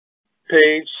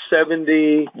page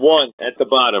 71 at the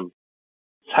bottom.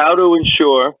 How to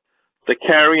ensure the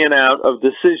carrying out of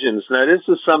decisions. Now, this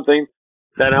is something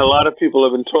that a lot of people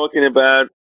have been talking about.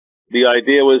 The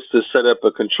idea was to set up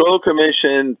a control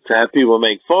commission, to have people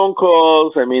make phone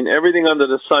calls. I mean, everything under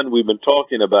the sun we've been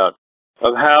talking about,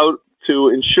 of how to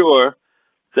ensure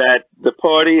that the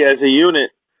party as a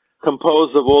unit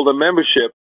composed of all the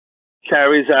membership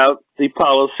carries out the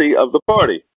policy of the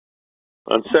party.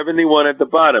 On 71 at the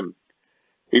bottom,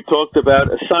 he talked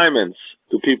about assignments.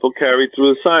 Do people carry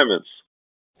through assignments?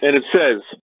 And it says,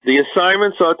 the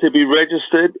assignments are to be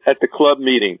registered at the club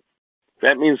meeting.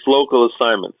 That means local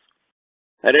assignments.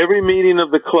 At every meeting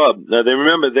of the club, now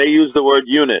they use the word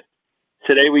unit.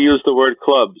 Today we use the word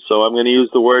club, so I'm going to use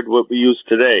the word what we use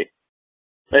today.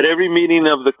 At every meeting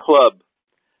of the club,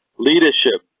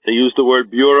 leadership, they use the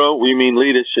word bureau, we mean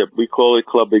leadership, we call it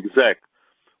club exec.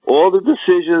 All the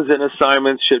decisions and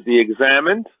assignments should be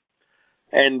examined,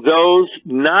 and those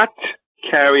not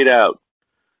carried out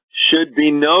should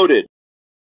be noted.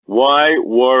 Why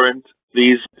weren't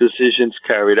these decisions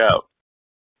carried out?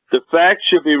 The facts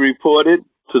should be reported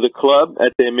to the club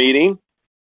at their meeting.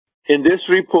 In this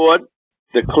report,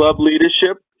 the club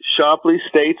leadership sharply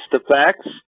states the facts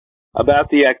about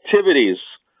the activities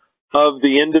of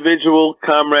the individual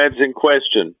comrades in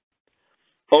question,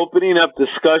 opening up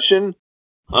discussion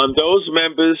on those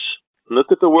members,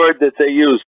 look at the word that they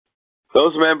use,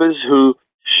 those members who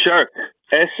shirk,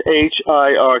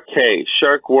 S-H-I-R-K,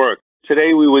 shirk work.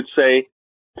 Today we would say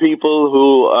people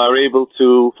who are able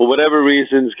to, for whatever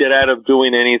reasons, get out of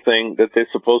doing anything that they're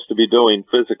supposed to be doing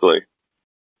physically.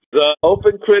 The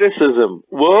open criticism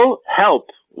will help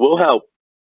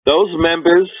those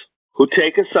members who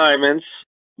take assignments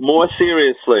more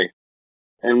seriously.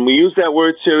 And we use that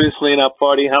word seriously in our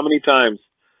party how many times?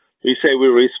 We say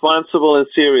we're responsible and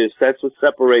serious. That's what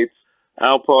separates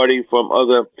our party from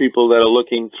other people that are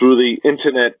looking through the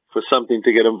internet for something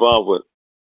to get involved with.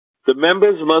 The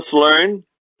members must learn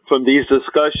from these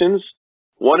discussions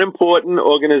one important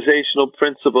organizational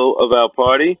principle of our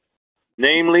party,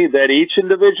 namely that each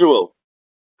individual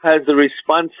has the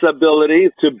responsibility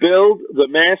to build the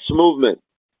mass movement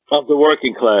of the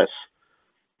working class,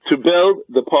 to build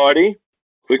the party,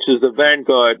 which is the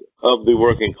vanguard of the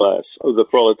working class, of the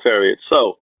proletariat.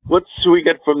 So, what do we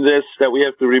get from this that we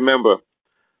have to remember?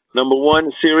 Number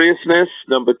one, seriousness.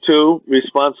 Number two,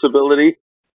 responsibility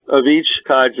of each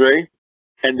cadre.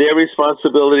 And their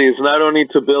responsibility is not only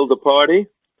to build the party,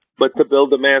 but to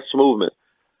build the mass movement.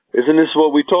 Isn't this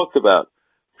what we talked about?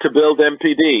 To build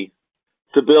MPD,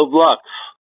 to build Lux,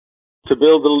 to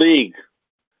build the League,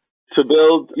 to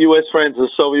build U.S. Friends of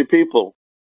Soviet People.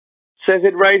 Says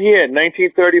it right here,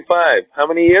 1935. How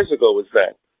many years ago was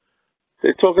that?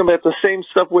 They're talking about the same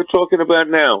stuff we're talking about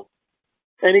now.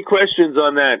 Any questions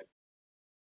on that?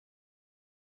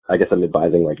 I guess I'm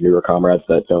advising like newer comrades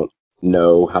that don't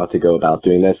know how to go about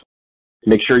doing this.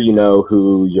 Make sure you know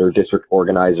who your district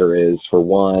organizer is, for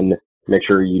one. Make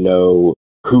sure you know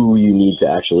who you need to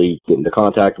actually get into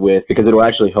contact with, because it will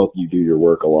actually help you do your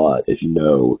work a lot if you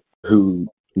know who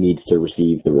needs to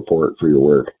receive the report for your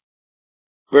work.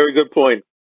 Very good point.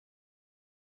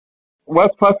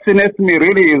 What fascinates me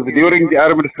really is during the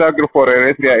armed struggle for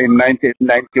Eritrea in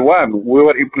 1991, we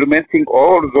were implementing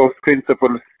all those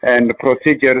principles and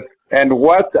procedures. And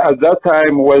what at that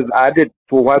time was added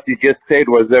to what you just said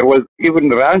was there was even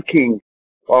ranking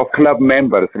of club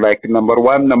members, like number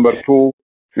one, number two,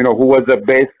 who was the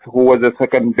best, who was the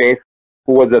second best,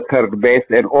 who was the third best,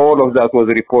 and all of that was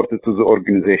reported to the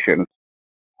organization.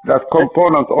 That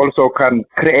component also can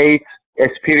create a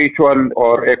spiritual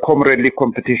or a comradely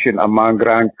competition among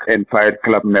rank and file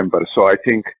club members. So I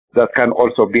think that can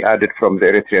also be added from the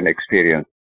Eritrean experience.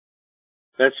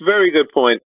 That's a very good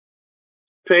point.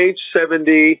 Page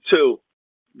 72.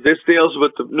 This deals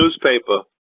with the newspaper.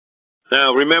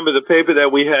 Now, remember, the paper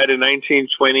that we had in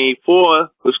 1924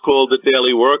 was called The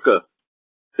Daily Worker.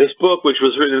 This book, which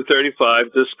was written in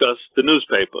 1935, discussed the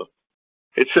newspaper.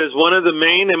 It says one of the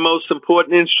main and most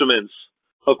important instruments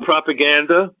of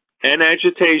propaganda and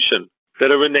agitation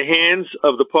that are in the hands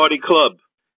of the party club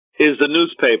is the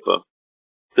newspaper,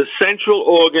 the central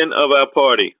organ of our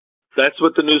party. That's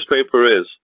what the newspaper is.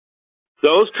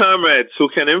 Those comrades who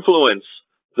can influence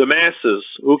the masses,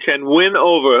 who can win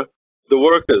over the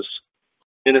workers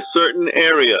in a certain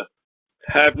area,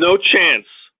 have no chance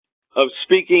of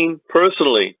speaking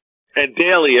personally and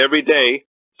daily every day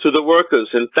to the workers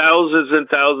in thousands and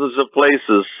thousands of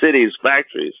places, cities,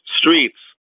 factories, streets.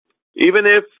 Even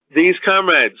if these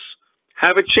comrades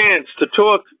have a chance to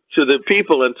talk to the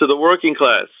people and to the working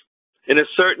class in a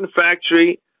certain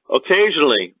factory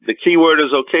occasionally, the key word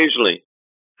is occasionally,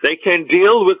 They can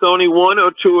deal with only one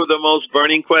or two of the most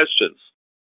burning questions.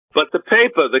 But the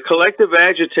paper, the collective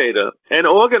agitator and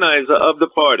organizer of the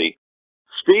party,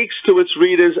 speaks to its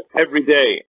readers every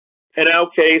day. In our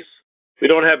case, we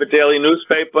don't have a daily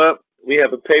newspaper. We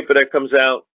have a paper that comes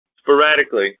out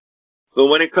sporadically. But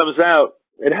when it comes out,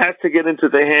 it has to get into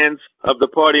the hands of the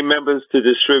party members to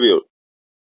distribute.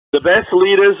 The best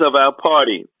leaders of our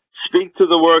party speak to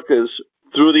the workers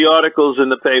through the articles in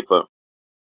the paper.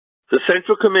 The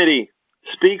Central Committee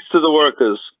speaks to the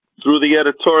workers through the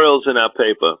editorials in our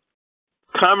paper.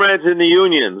 Comrades in the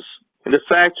unions, in the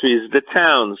factories, the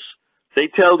towns, they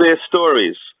tell their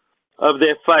stories of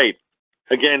their fight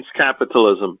against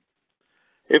capitalism.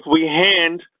 If we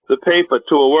hand the paper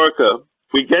to a worker,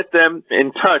 we get them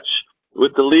in touch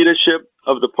with the leadership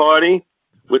of the party,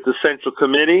 with the Central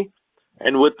Committee,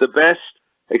 and with the best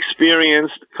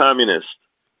experienced communists.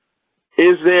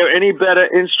 Is there any better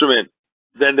instrument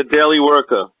than the daily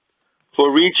worker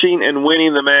for reaching and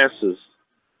winning the masses?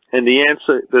 And the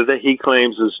answer that he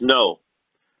claims is no,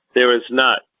 there is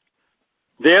not.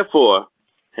 Therefore,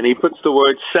 and he puts the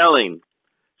word selling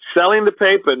the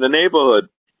paper in the neighborhood,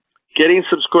 getting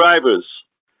subscribers,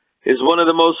 is one of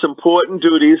the most important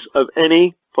duties of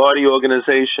any party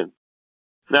organization.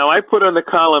 Now, I put on the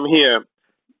column here,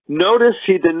 notice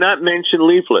he did not mention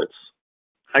leaflets.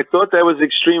 I thought that was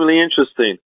extremely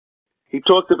interesting. He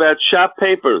talked about shop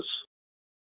papers.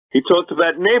 He talked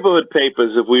about neighborhood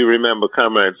papers, if we remember,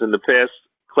 comrades, in the past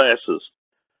classes.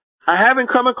 I haven't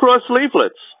come across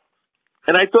leaflets,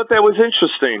 and I thought that was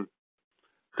interesting.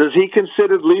 Does he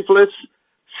consider leaflets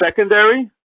secondary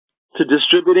to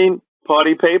distributing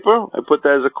party paper? I put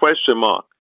that as a question mark.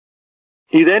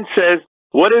 He then says,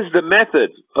 what is the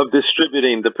method of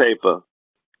distributing the paper?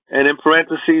 And in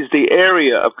parentheses, the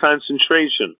area of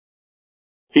concentration.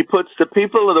 He puts the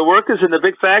people or the workers in the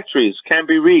big factories can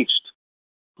be reached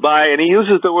by, and he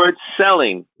uses the word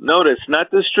selling. Notice,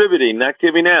 not distributing, not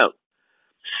giving out.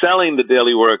 Selling the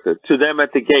daily worker to them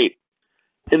at the gate.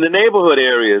 In the neighborhood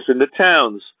areas, in the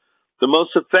towns, the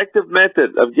most effective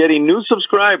method of getting new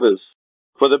subscribers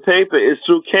for the paper is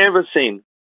through canvassing.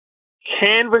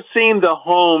 Canvassing the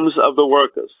homes of the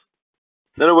workers.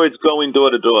 In other words, going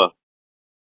door to door.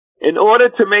 In order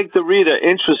to make the reader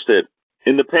interested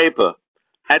in the paper,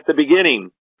 at the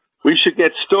beginning, we should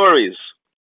get stories.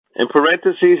 In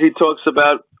parentheses, he talks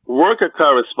about worker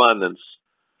correspondence.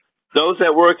 Those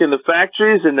that work in the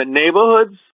factories, in the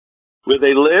neighborhoods where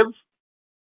they live,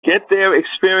 get their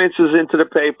experiences into the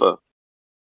paper.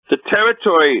 The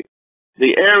territory,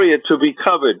 the area to be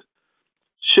covered,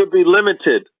 should be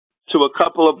limited to a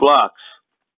couple of blocks.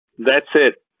 That's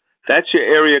it. That's your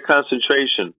area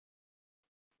concentration.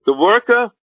 The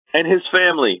worker and his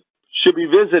family should be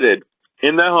visited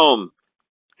in their home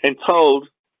and told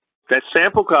that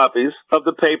sample copies of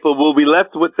the paper will be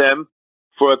left with them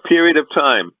for a period of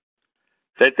time,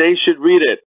 that they should read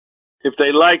it. If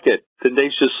they like it, then they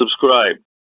should subscribe.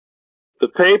 The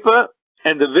paper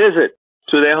and the visit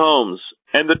to their homes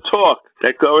and the talk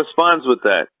that corresponds with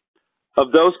that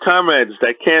of those comrades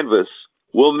that canvass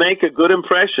will make a good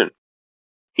impression,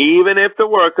 even if the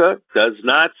worker does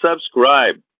not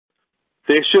subscribe.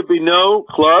 There should be no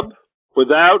club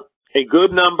without a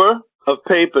good number of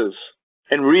papers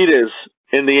and readers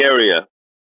in the area.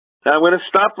 Now, I'm going to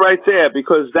stop right there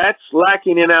because that's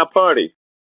lacking in our party.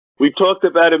 We talked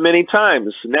about it many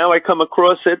times. Now I come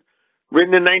across it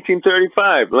written in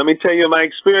 1935. Let me tell you my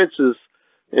experiences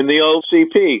in the old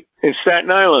CP in Staten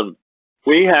Island.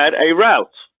 We had a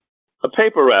route, a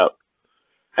paper route,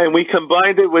 and we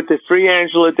combined it with the Free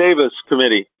Angela Davis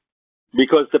Committee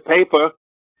because the paper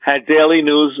had daily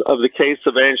news of the case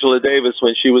of Angela Davis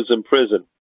when she was in prison.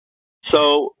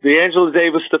 So the Angela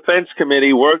Davis Defense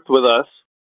Committee worked with us.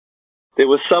 There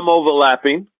was some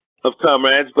overlapping of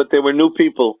comrades, but there were new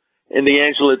people in the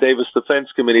Angela Davis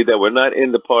Defense Committee that were not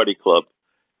in the party club.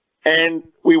 And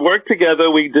we worked together.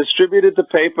 We distributed the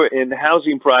paper in the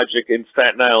housing project in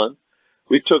Staten Island.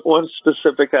 We took one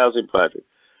specific housing project,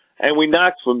 and we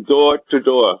knocked from door to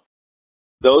door.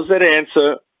 Those that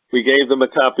answer, we gave them a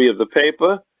copy of the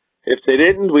paper. If they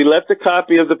didn't, we left a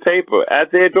copy of the paper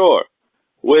at their door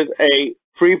with a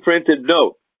pre-printed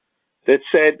note that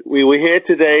said, we were here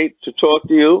today to talk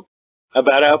to you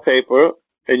about our paper,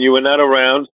 and you were not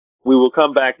around. We will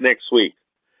come back next week.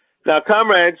 Now,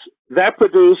 comrades, that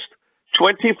produced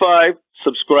 25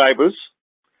 subscribers.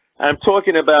 I'm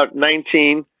talking about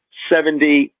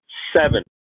 1977.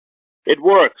 It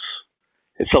works.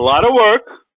 It's a lot of work.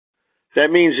 That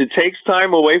means it takes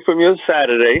time away from your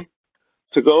Saturday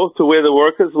to go to where the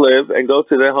workers live and go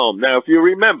to their home. Now, if you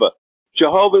remember,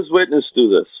 Jehovah's Witnesses do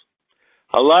this.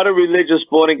 A lot of religious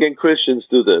born-again Christians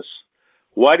do this.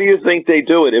 Why do you think they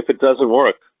do it if it doesn't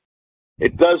work?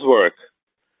 It does work.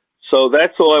 So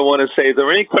that's all I want to say. Are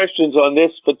there any questions on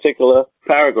this particular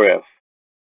paragraph?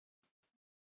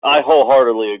 I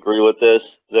wholeheartedly agree with this,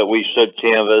 that we should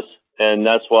canvass, and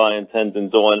that's what I intend on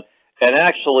doing. And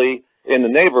actually, in the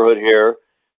neighborhood here,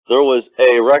 there was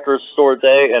a record store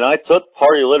day, and I took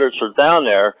party literature down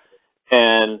there,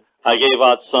 and I gave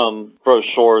out some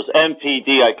brochures.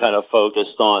 MPD I kind of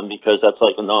focused on because that's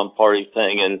like a non-party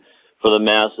thing and for the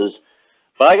masses.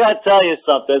 But I got to tell you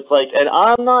something. It's like, and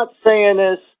I'm not saying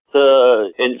this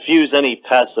to infuse any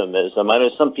pessimism. I know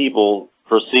some people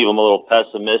perceive I'm a little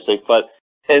pessimistic, but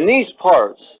in these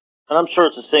parts, and I'm sure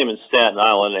it's the same in Staten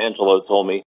Island, Angelo told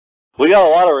me, we got a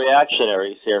lot of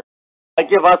reactionaries here. I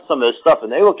give out some of this stuff,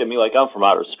 and they look at me like I'm from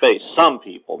outer space. Some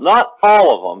people, not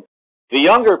all of them. The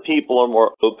younger people are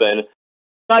more open.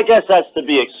 I guess that's to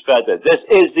be expected. This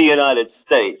is the United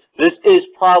States. This is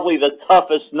probably the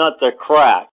toughest nut to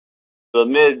crack, the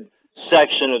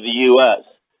midsection of the U.S.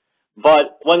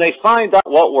 But when they find out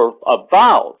what we're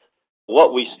about,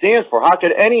 what we stand for, how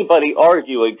could anybody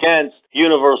argue against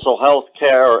universal health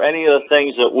care or any of the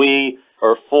things that we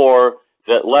are for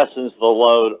that lessens the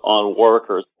load on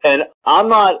workers? And I'm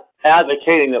not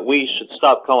advocating that we should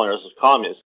stop calling ourselves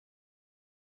communists.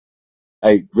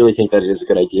 I really think that it is a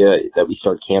good idea that we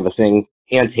start canvassing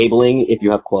and tabling if you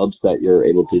have clubs that you're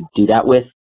able to do that with.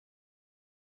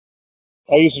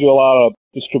 I used to do a lot of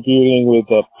distributing with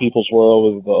the People's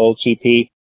World, with the OCP,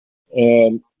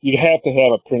 and you have to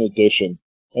have a print edition.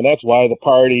 And that's why the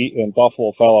party in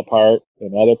Buffalo fell apart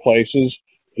and other places,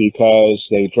 because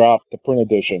they dropped the print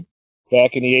edition.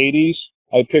 Back in the 80s,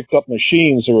 I picked up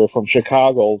machines that were from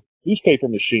Chicago, newspaper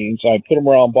machines. I put them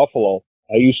around Buffalo.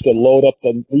 I used to load up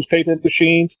the newspaper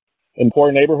machines in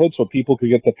poor neighborhoods so people could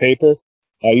get the paper.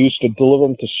 I used to deliver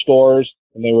them to stores,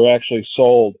 and they were actually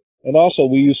sold. And also,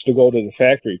 we used to go to the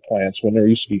factory plants when there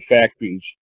used to be factories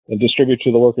and distribute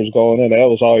to the workers going in. That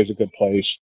was always a good place.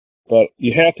 But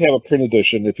you have to have a print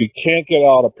edition. If you can't get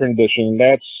out a print edition,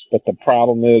 that's what the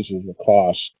problem is the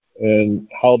cost and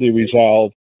how they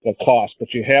resolve the cost.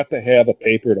 But you have to have a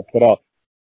paper to put out.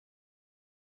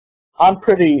 I'm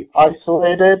pretty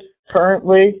isolated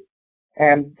currently,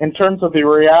 and in terms of the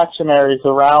reactionaries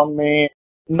around me,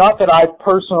 not that I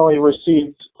personally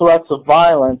received threats of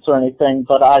violence or anything,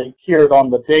 but I hear it on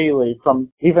the daily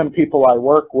from even people I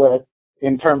work with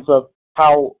in terms of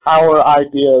how our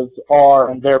ideas are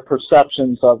and their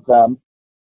perceptions of them.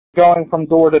 Going from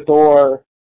door to door,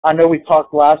 I know we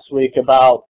talked last week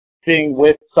about being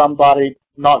with somebody,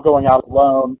 not going out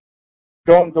alone.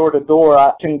 Going door to door,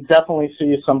 I can definitely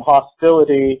see some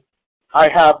hostility. I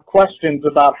have questions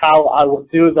about how I would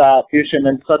do that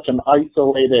in such an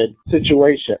isolated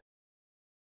situation.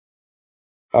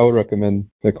 I would recommend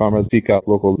the comrades seek out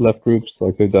local left groups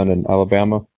like they've done in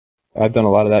Alabama. I've done a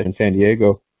lot of that in San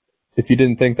Diego. If you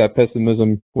didn't think that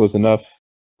pessimism was enough,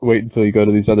 wait until you go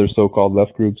to these other so-called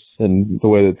left groups and the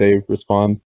way that they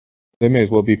respond. They may as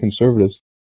well be conservatives.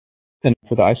 And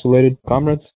for the isolated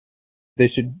comrades, they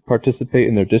should participate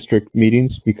in their district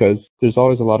meetings because there's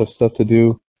always a lot of stuff to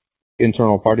do,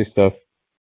 internal party stuff.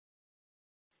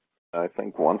 I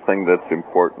think one thing that's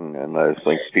important, and I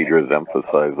think Peters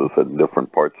emphasizes in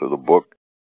different parts of the book,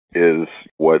 is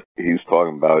what he's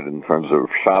talking about in terms of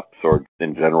shops or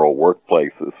in general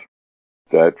workplaces.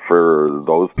 That for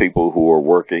those people who are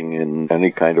working in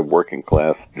any kind of working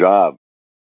class job,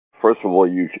 first of all,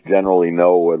 you generally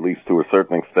know, at least to a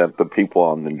certain extent, the people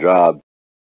on the job.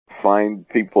 Find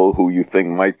people who you think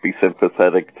might be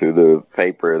sympathetic to the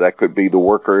paper. That could be the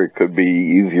worker. It could be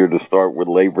easier to start with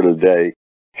labor today.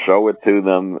 Show it to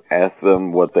them. Ask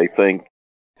them what they think.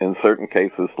 In certain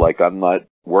cases, like I'm not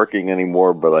working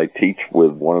anymore, but I teach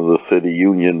with one of the city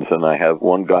unions, and I have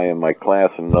one guy in my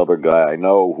class and another guy I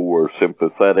know who are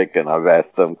sympathetic, and I've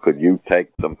asked them, could you take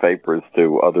some papers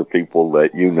to other people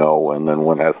that you know, and then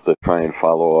one has to try and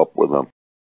follow up with them.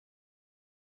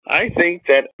 I think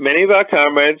that many of our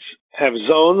comrades have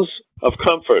zones of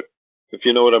comfort, if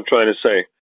you know what I'm trying to say,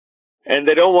 and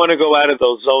they don't want to go out of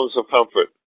those zones of comfort.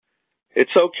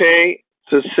 It's okay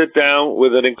to sit down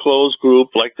with an enclosed group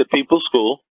like the People's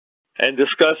School and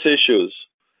discuss issues.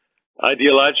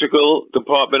 Ideological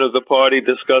department of the party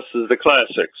discusses the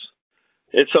classics.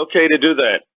 It's okay to do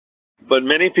that, but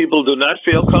many people do not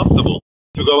feel comfortable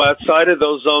to go outside of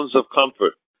those zones of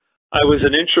comfort. I was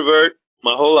an introvert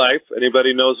my whole life.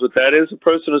 Anybody knows what that is? A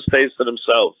person who stays to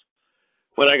themselves.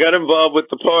 When I got involved with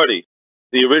the party,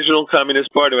 the original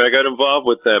Communist Party, when I got involved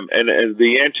with them and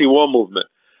the anti-war movement,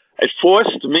 it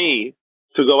forced me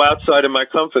to go outside of my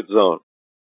comfort zone.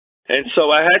 And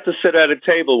so I had to sit at a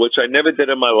table, which I never did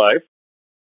in my life.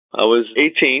 I was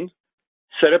 18,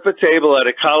 set up a table at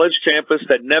a college campus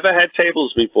that never had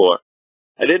tables before.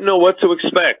 I didn't know what to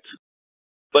expect.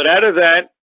 But out of that,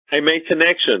 I made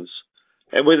connections.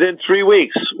 And within 3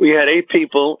 weeks, we had 8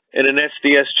 people in an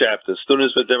SDS chapter,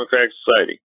 Students for Democratic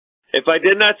Society. If I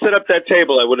did not set up that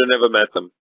table, I would have never met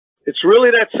them. It's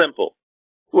really that simple.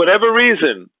 Whatever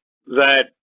reason that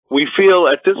we feel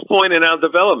at this point in our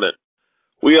development,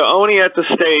 we are only at the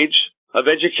stage of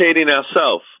educating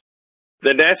ourselves,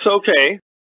 then that's okay.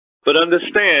 But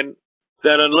understand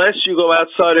that unless you go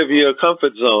outside of your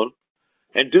comfort zone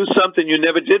and do something you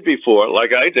never did before,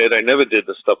 like I did, I never did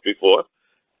this stuff before,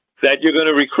 that you're going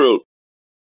to recruit.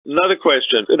 Another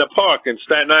question, in a park in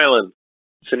Staten Island,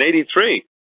 it's in 83.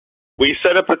 We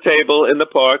set up a table in the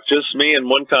park, just me and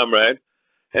one comrade,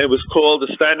 and it was called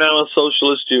the Staten Island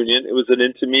Socialist Union. It was an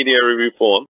intermediary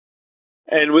reform.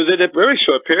 And within a very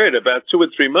short period, about 2 or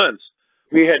 3 months,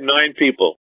 we had 9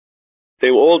 people. They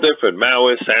were all different,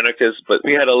 Maoists, anarchists, but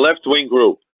we had a left-wing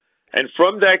group. And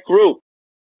from that group,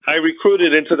 I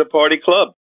recruited into the party club.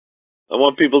 I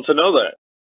want people to know that.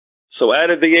 So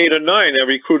out of the 8 or 9, I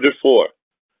recruited 4,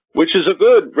 which is a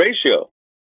good ratio.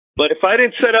 But if I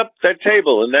didn't set up that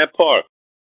table in that park,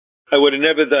 I would have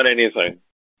never done anything.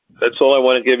 That's all I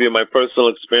want to give you, my personal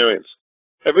experience.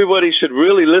 Everybody should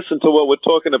really listen to what we're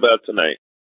talking about tonight.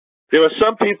 There are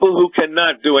some people who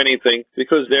cannot do anything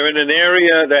because they're in an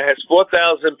area that has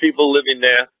 4,000 people living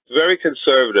there, very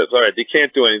conservative. All right, they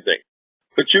can't do anything.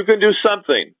 But you can do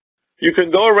something. You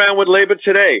can go around with Labor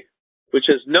Today, which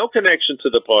has no connection to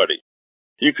the party.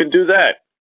 You can do that.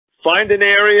 Find an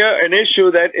area, an issue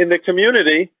that in the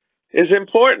community is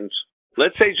important.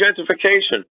 Let's say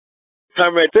gentrification.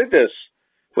 Comrade did this.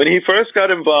 When he first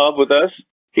got involved with us,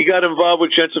 he got involved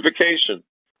with gentrification.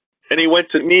 And he went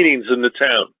to meetings in the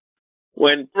town.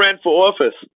 When he ran for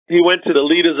office, he went to the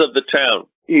leaders of the town.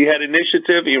 He had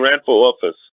initiative, he ran for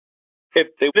office. If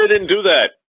they didn't do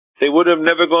that, they would have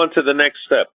never gone to the next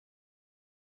step.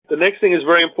 The next thing is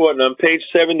very important. On page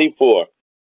 74,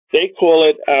 they call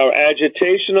it our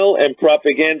agitational and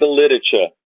propaganda literature,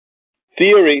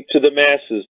 theory to the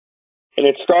masses. And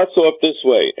it starts off this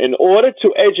way. In order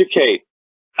to educate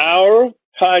our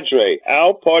cadre,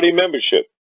 our party membership,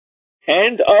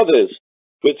 and others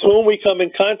with whom we come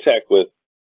in contact with,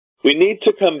 we need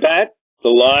to combat the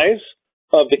lies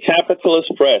of the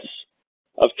capitalist press,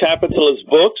 of capitalist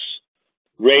books,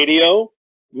 radio,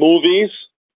 movies,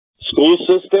 school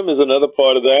system is another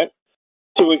part of that,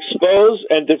 to expose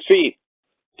and defeat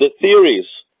the theories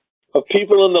of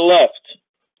people on the left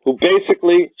who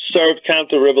basically served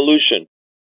counter-revolution,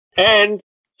 and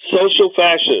social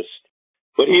fascists.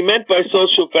 What he meant by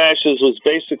social fascists was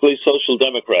basically social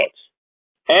democrats,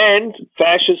 and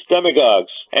fascist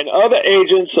demagogues, and other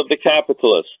agents of the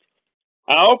capitalists.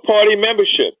 Our party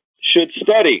membership should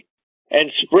study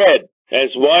and spread as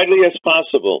widely as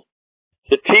possible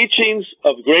the teachings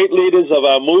of great leaders of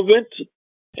our movement,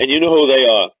 and you know who they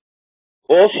are.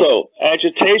 Also,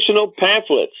 agitational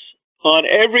pamphlets on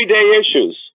everyday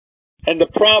issues and the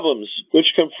problems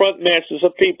which confront masses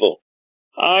of people.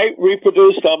 I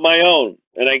reproduced on my own,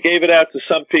 and I gave it out to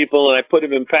some people, and I put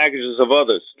them in packages of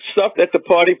others. Stuff that the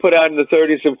party put out in the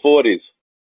 30s and 40s.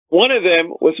 One of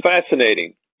them was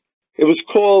fascinating. It was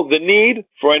called The Need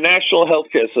for a National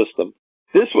Healthcare System.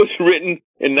 This was written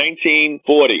in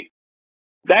 1940.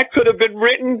 That could have been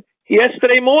written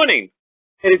yesterday morning.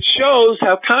 And it shows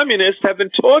how communists have been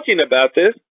talking about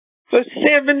this for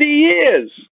 70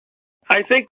 years. I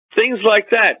think things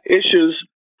like that, issues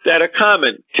that are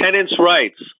common, tenants'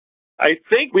 rights. I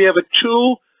think we have a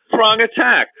two-prong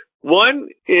attack. One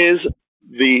is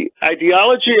the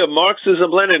ideology of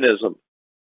Marxism-Leninism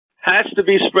has to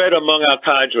be spread among our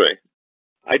cadre.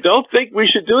 I don't think we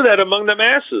should do that among the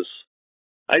masses.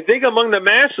 I think among the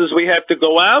masses we have to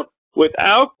go out with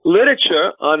our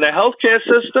literature on the healthcare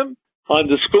system, on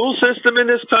the school system in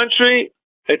this country,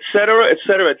 et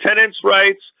cetera, tenants'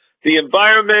 rights, the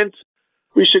environment.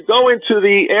 We should go into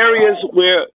the areas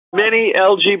where many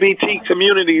LGBT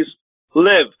communities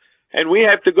live, and we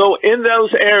have to go in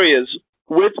those areas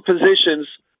with positions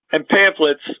and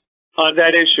pamphlets on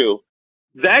that issue.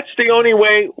 That's the only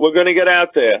way we're going to get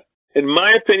out there, in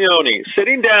my opinion only.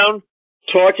 Sitting down,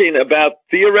 talking about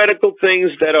theoretical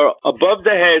things that are above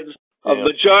the heads of the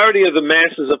majority of the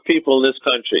masses of people in this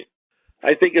country,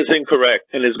 I think is incorrect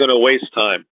and is going to waste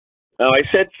time. Now, I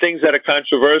said things that are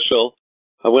controversial.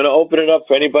 I'm going to open it up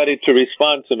for anybody to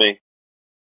respond to me.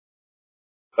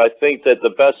 I think that the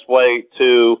best way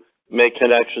to make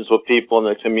connections with people in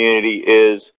the community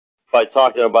is by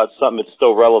talking about something that's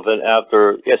still relevant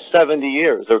after 70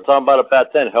 years. They were talking about it back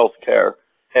then, health care.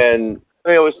 And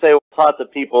they always say, we're taught to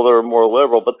people that are more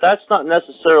liberal, but that's not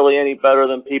necessarily any better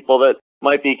than people that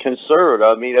might be conservative.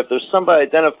 I mean, if there's somebody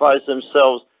identifies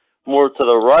themselves more to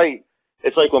the right,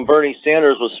 it's like when Bernie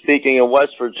Sanders was speaking in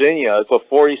West Virginia.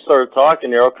 Before he started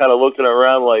talking, they're all kind of looking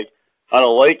around like, I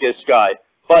don't like this guy.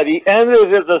 By the end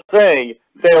of the thing,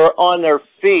 they were on their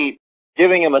feet,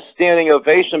 giving him a standing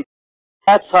ovation.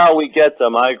 That's how we get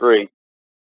them, I agree.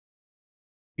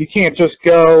 You can't just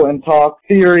go and talk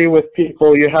theory with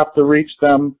people. You have to reach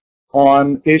them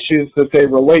on issues that they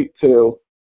relate to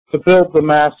build the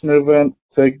mass movement,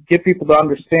 to get people to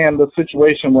understand the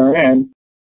situation we're in.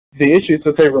 The issues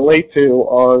that they relate to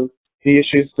are the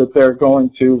issues that they're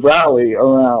going to rally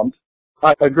around.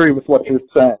 I agree with what you're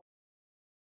saying.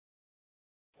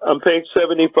 On page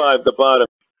 75, the bottom,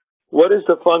 what is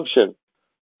the function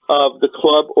of the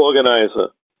club organizer?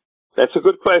 That's a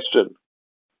good question.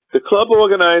 The club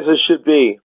organizer should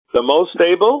be the most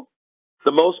stable,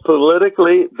 the most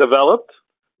politically developed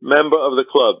member of the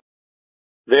club.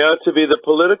 They are to be the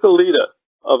political leader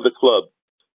of the club.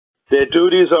 Their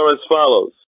duties are as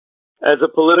follows. As a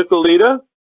political leader,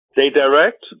 they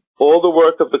direct all the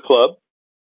work of the club.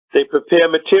 They prepare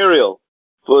material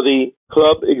for the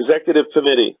club executive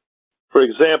committee. For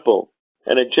example,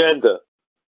 an agenda,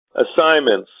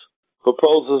 assignments,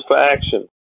 proposals for action.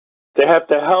 They have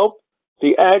to help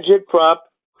the agitprop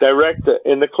director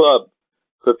in the club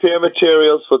prepare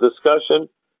materials for discussion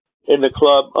in the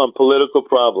club on political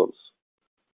problems,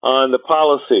 on the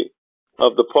policy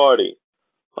of the party,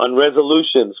 on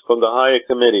resolutions from the higher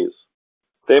committees.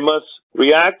 They must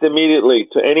react immediately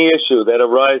to any issue that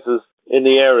arises in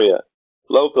the area,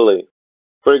 locally.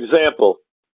 For example,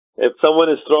 if someone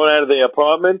is thrown out of their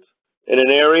apartment in an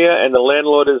area and the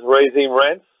landlord is raising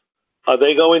rents, are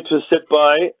they going to sit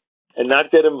by and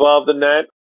not get involved in that?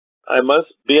 I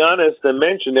must be honest and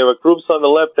mention there are groups on the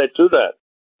left that do that.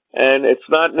 And it's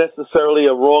not necessarily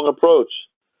a wrong approach.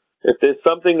 If there's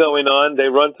something going on, they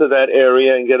run to that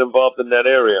area and get involved in that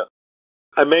area.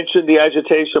 I mentioned the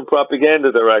agitation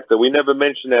propaganda director. We never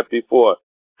mentioned that before.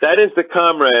 That is the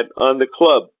comrade on the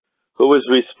club who is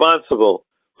responsible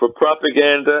for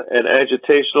propaganda and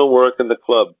agitational work in the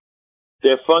club.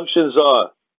 Their functions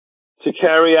are to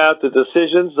carry out the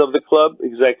decisions of the club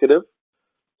executive,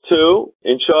 2,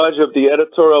 in charge of the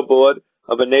editorial board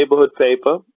of a neighborhood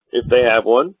paper, if they have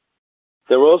one.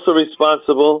 They're also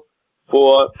responsible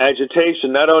for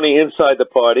agitation, not only inside the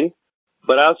party,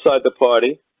 but outside the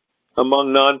party,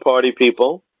 among non-party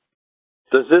people.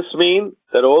 Does this mean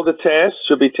that all the tasks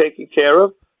should be taken care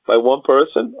of by one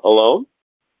person alone?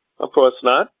 Of course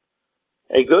not.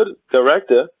 A good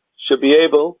director should be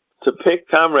able to pick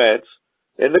comrades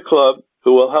in the club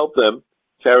who will help them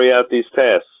carry out these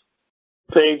tasks.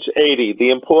 Page 80, the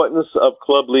importance of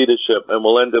club leadership, and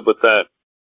we'll end it with that.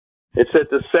 It's at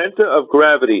the center of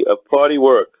gravity of party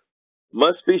work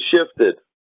must be shifted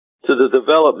to the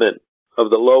development of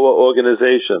the lower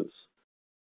organizations,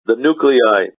 the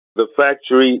nuclei, the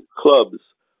factory clubs,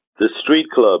 the street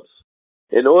clubs.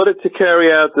 In order to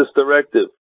carry out this directive,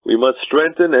 we must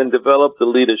strengthen and develop the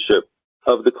leadership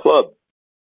of the club.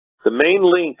 The main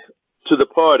link to the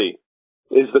party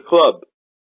is the club.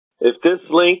 If this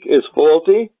link is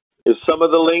faulty, if some of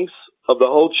the links of the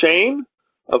whole chain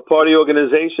of party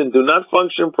organization do not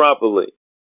function properly,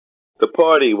 the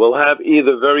party will have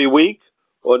either very weak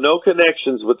or no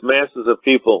connections with masses of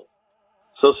people.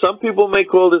 So some people may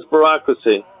call this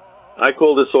bureaucracy. I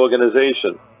call this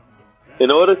organization. In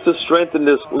order to strengthen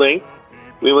this link,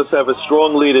 we must have a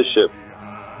strong leadership.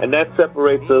 And that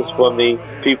separates us from the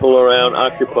people around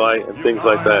Occupy and things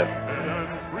like that.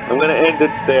 I'm going to end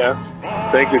it there.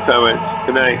 Thank you, comrades.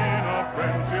 Good night.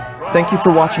 Thank you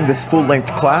for watching this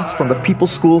full-length class from the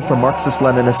People's School for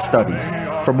Marxist-Leninist Studies.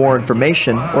 For more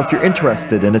information, or if you're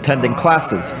interested in attending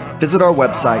classes, visit our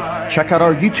website, check out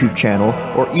our YouTube channel,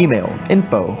 or email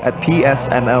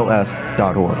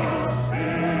info@psmls.org.